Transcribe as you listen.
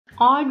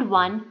Odd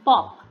one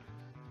pop.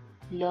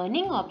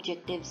 Learning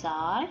objectives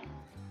are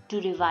to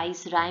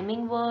revise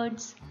rhyming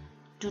words,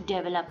 to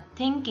develop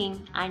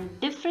thinking and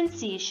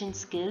differentiation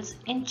skills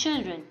in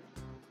children.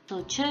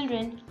 So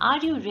children, are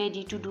you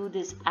ready to do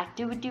this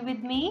activity with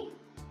me?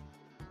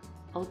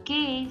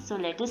 Okay, so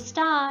let us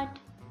start.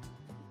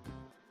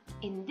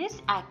 In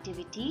this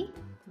activity,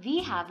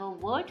 we have a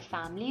word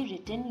family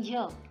written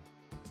here,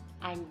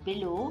 and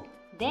below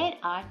there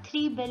are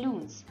 3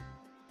 balloons.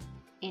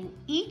 In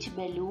each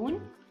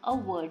balloon, a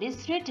word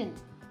is written.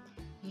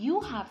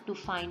 You have to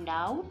find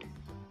out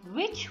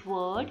which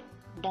word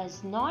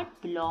does not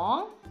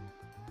belong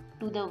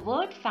to the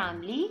word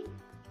family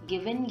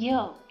given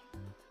here.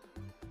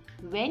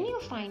 When you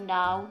find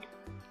out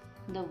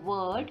the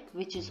word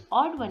which is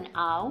odd one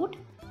out,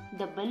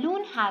 the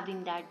balloon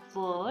having that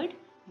word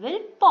will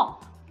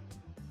pop.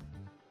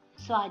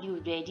 So are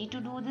you ready to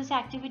do this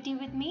activity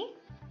with me?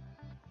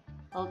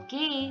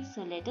 Okay,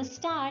 so let us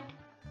start.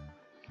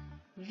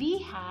 We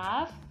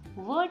have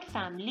word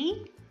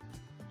family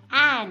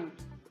an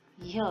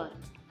here.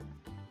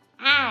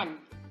 An.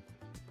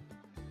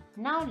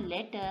 Now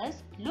let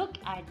us look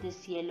at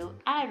this yellow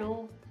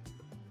arrow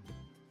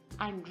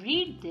and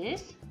read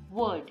this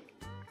word.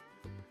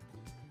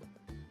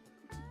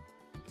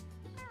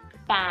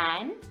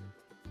 Pan.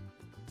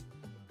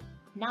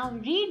 Now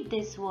read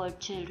this word,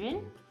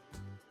 children.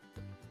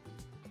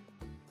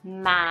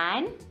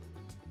 Man.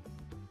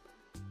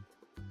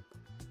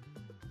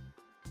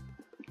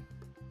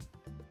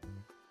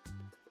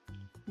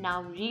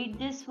 Now read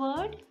this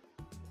word.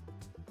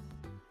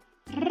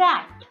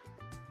 Rat.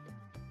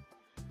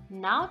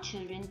 Now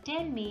children,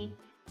 tell me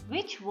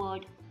which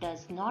word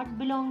does not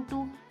belong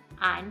to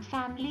an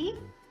family?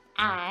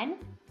 An,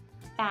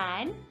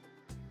 pan,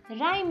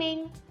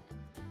 rhyming.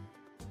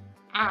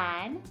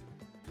 An,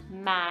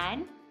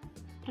 man,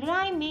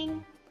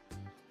 rhyming.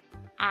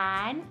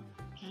 An,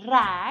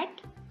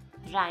 rat,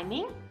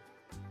 rhyming.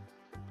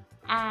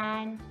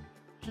 An,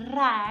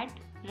 rat,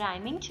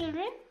 rhyming,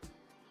 children?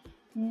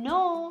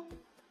 No.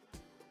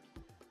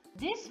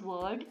 This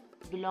word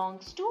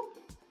belongs to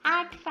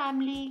at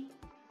family,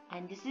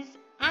 and this is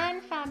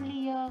an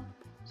family here.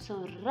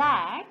 So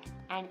rat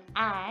and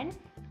an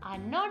are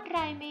not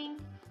rhyming.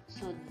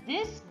 So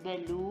this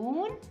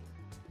balloon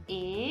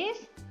is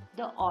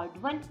the odd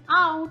one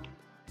out.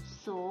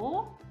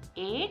 So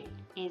it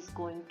is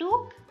going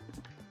to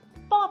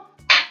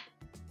pop.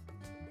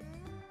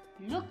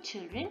 Look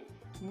children,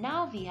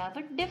 now we have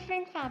a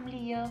different family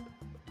here.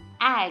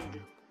 Ag.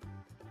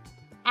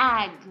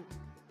 Ag.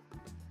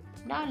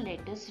 Now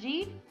let us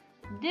read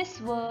this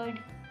word.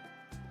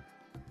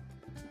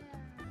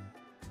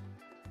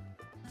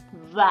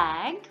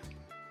 Wag.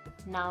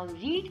 Now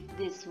read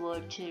this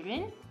word,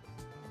 children.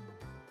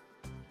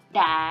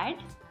 Dad.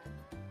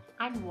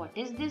 And what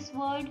is this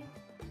word?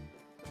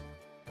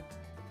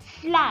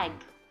 Flag.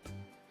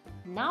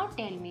 Now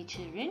tell me,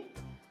 children,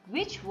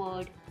 which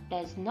word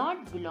does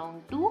not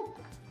belong to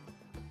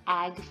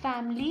ag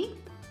family?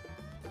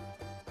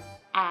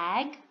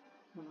 Ag,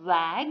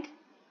 wag,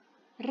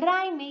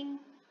 rhyming.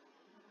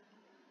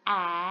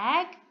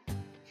 Ag,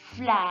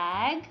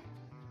 flag,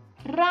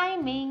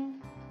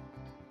 rhyming.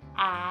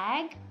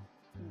 Ag,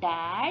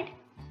 dad,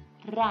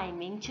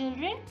 rhyming,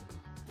 children.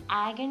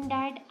 Ag and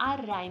dad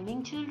are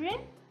rhyming, children?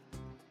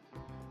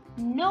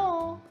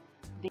 No,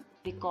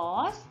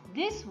 because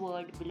this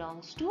word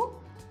belongs to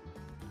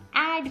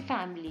ad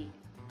family.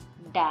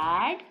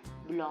 Dad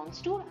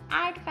belongs to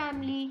ad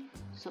family.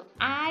 So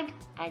ag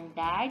and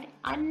dad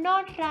are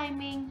not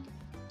rhyming.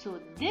 So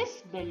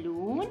this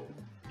balloon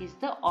is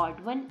the odd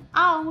one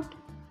out.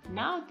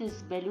 Now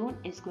this balloon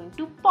is going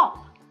to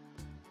pop.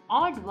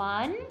 Odd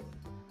one,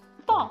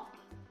 pop.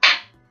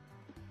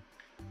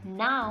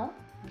 Now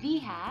we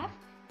have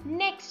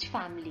next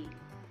family.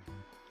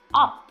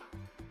 Up.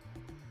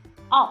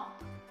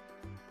 Up.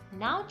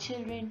 Now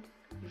children,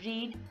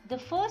 read the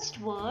first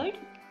word.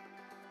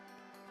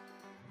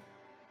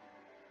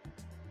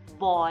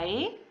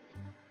 Boy.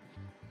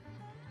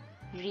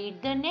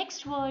 Read the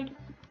next word.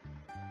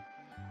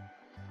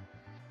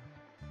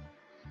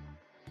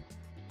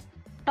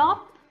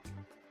 Top.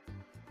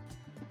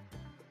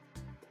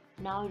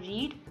 Now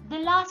read the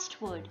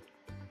last word.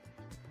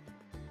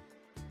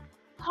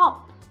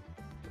 Hop.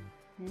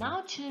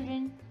 Now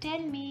children, tell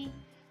me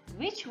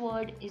which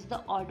word is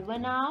the odd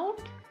one out?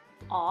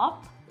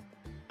 Op,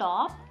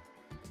 top,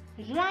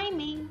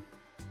 rhyming.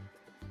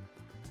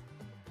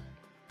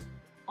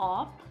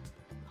 Op,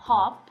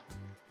 hop,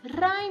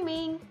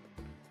 rhyming.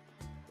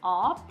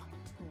 Op,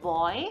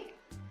 boy.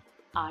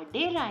 Are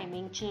they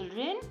rhyming,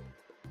 children?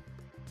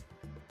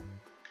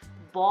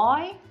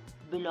 Boy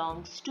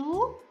belongs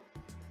to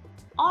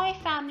oi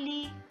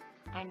family,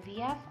 and we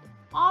have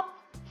op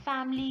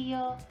family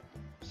here.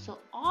 So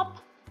op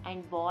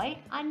and boy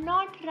are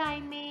not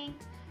rhyming.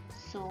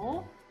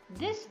 So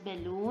this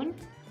balloon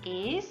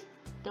is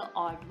the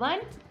odd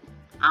one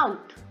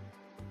out.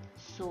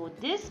 So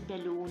this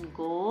balloon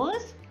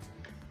goes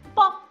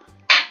pop.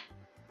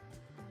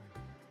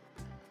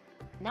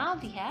 Now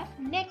we have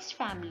next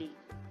family.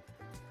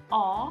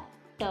 Aw,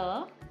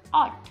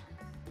 ought.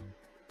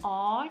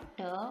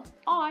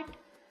 Ought.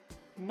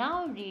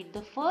 Now read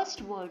the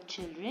first word,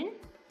 children.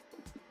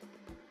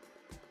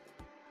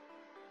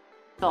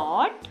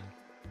 Dot.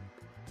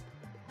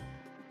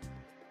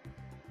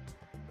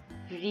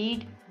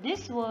 Read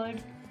this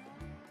word.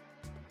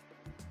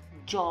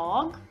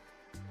 Jog.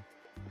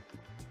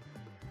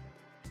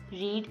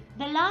 Read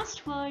the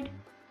last word.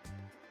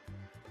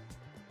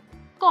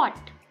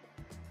 Caught.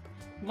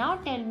 Now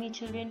tell me,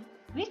 children,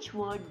 which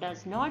word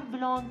does not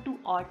belong to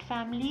ought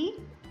family?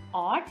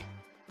 Ought,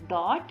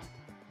 dot,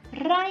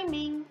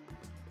 rhyming.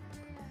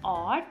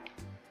 Ought,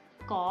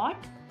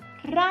 caught,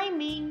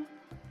 rhyming.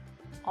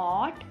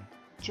 Ought,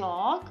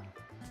 jog.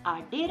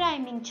 Are they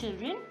rhyming,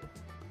 children?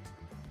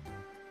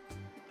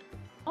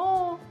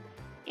 Oh,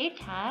 it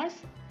has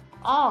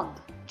og.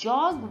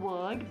 Jog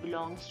word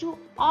belongs to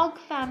og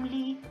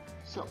family.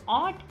 So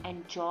ought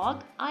and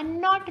jog are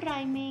not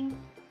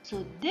rhyming.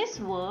 So this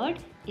word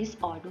is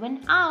odd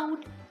one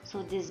out.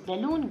 So this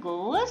balloon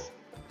goes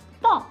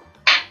pop.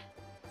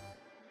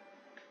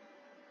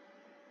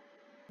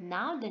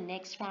 Now the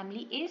next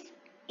family is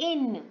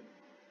in.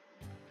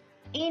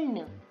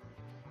 In.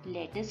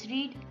 Let us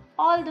read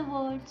all the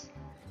words.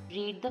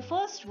 Read the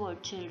first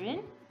word,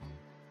 children.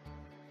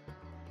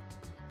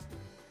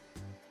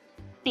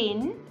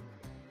 Tin.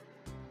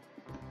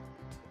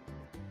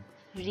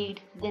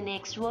 Read the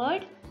next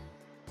word.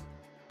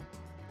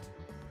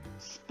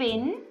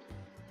 Spin.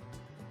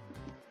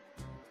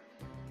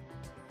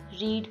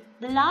 Read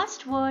the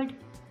last word.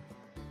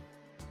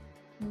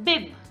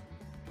 Bib.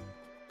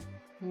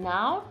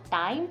 Now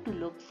time to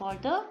look for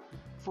the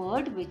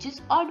word which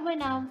is odd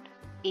one out.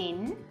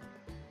 In,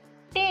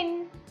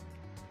 tin.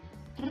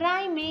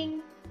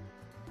 Rhyming.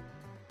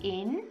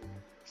 In,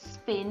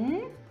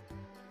 spin.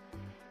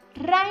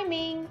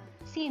 Rhyming.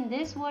 See, in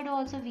this word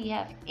also we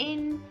have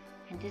in,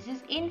 and this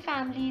is in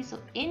family. So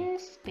in,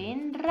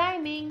 spin,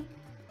 rhyming.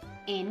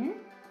 In,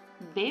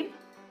 bib,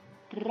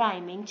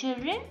 rhyming,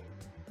 children.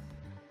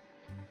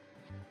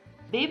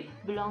 Bib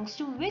belongs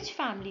to which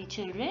family,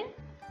 children?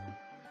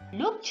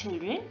 Look,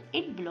 children,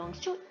 it belongs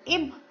to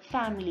ib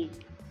family.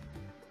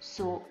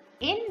 So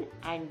in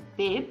and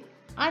bib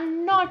are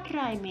not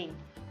rhyming.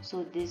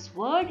 So this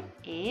word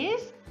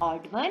is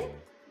odd one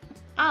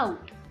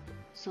out.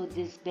 So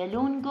this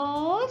balloon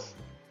goes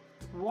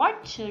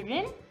what,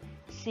 children?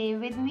 Say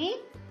with me,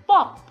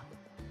 pop.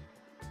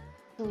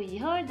 So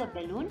here the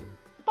balloon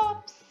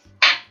pops.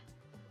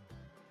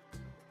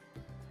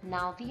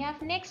 Now we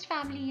have next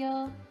family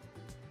here.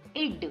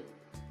 Id.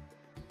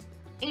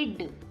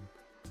 Id.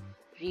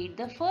 Read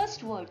the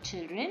first word,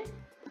 children.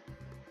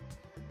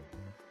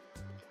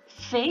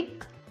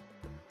 Fig.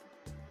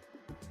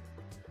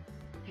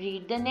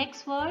 Read the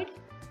next word.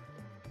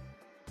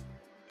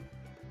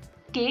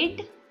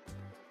 Kid.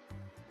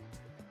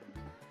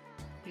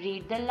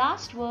 Read the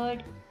last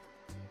word.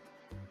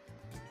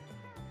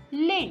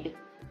 Lid.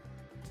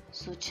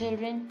 So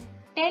children,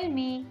 tell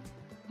me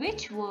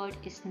which word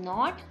is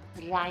not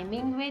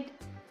rhyming with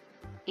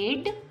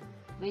id?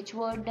 Which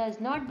word does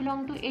not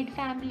belong to id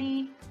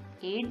family?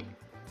 Id,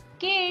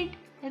 kid,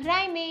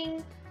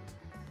 rhyming.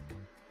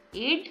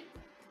 Id,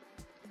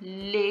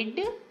 lid,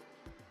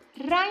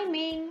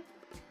 rhyming.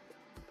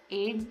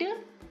 Id,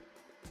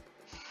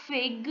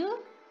 fig,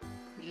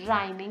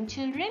 rhyming,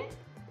 children?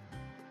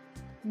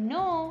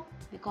 No,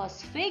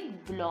 because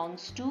fig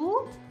belongs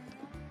to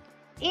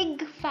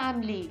ig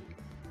family.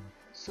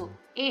 So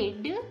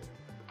id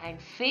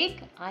and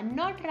fig are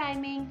not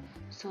rhyming.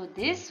 So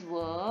this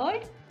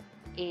word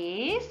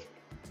is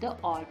the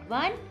odd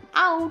one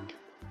out.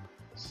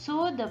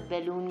 So the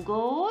balloon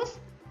goes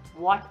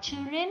what,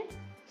 children?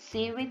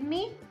 Say with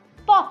me,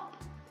 pop.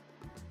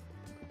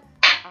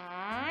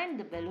 And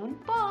the balloon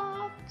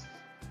pops.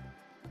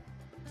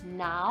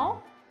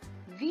 Now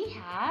we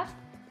have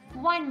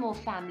one more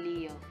family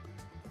here.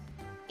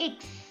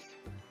 X.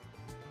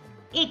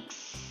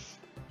 X.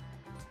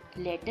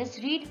 Let us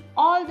read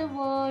all the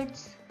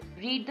words.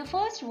 Read the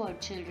first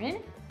word,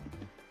 children.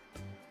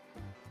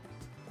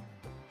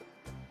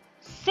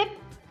 Sip.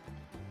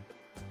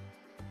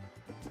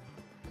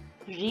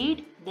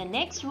 Read the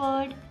next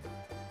word.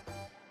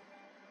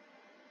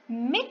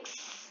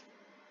 Mix.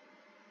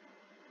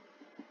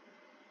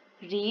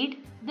 Read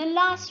the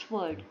last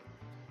word.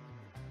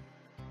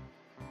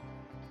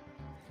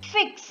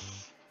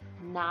 Fix.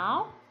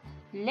 Now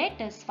let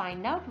us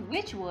find out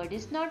which word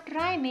is not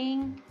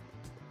rhyming.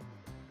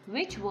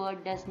 Which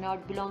word does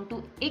not belong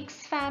to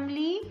X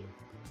family?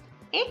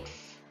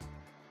 X.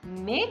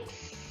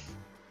 Mix.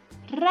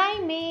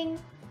 Rhyming.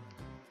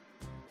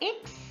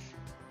 X.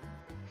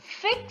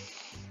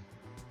 Fix.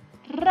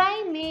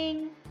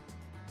 Rhyming.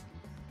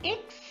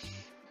 X.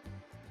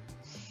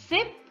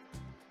 Sip.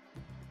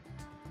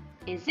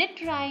 Is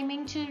it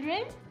rhyming,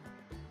 children?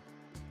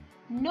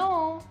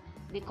 No,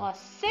 because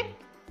sip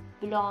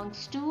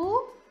belongs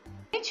to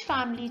which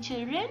family,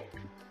 children?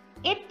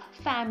 Ip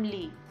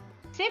family.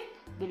 Sip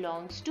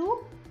belongs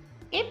to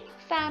ip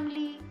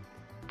family,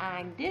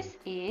 and this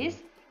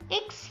is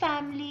X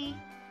family.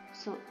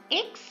 So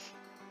X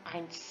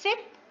and sip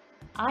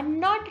are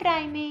not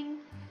rhyming.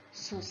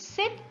 So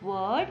sip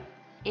word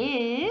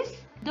is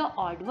the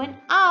odd one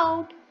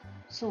out.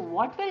 So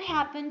what will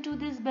happen to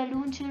this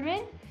balloon,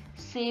 children?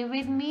 Say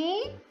with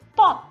me,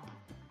 pop.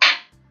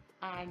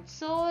 And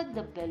so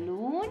the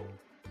balloon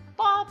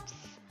pops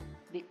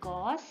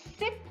because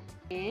sip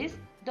is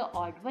the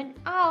odd one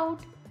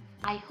out.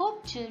 I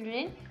hope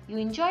children you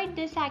enjoyed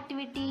this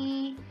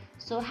activity.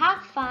 So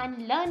have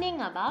fun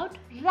learning about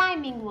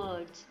rhyming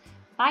words.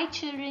 Bye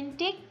children,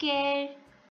 take care.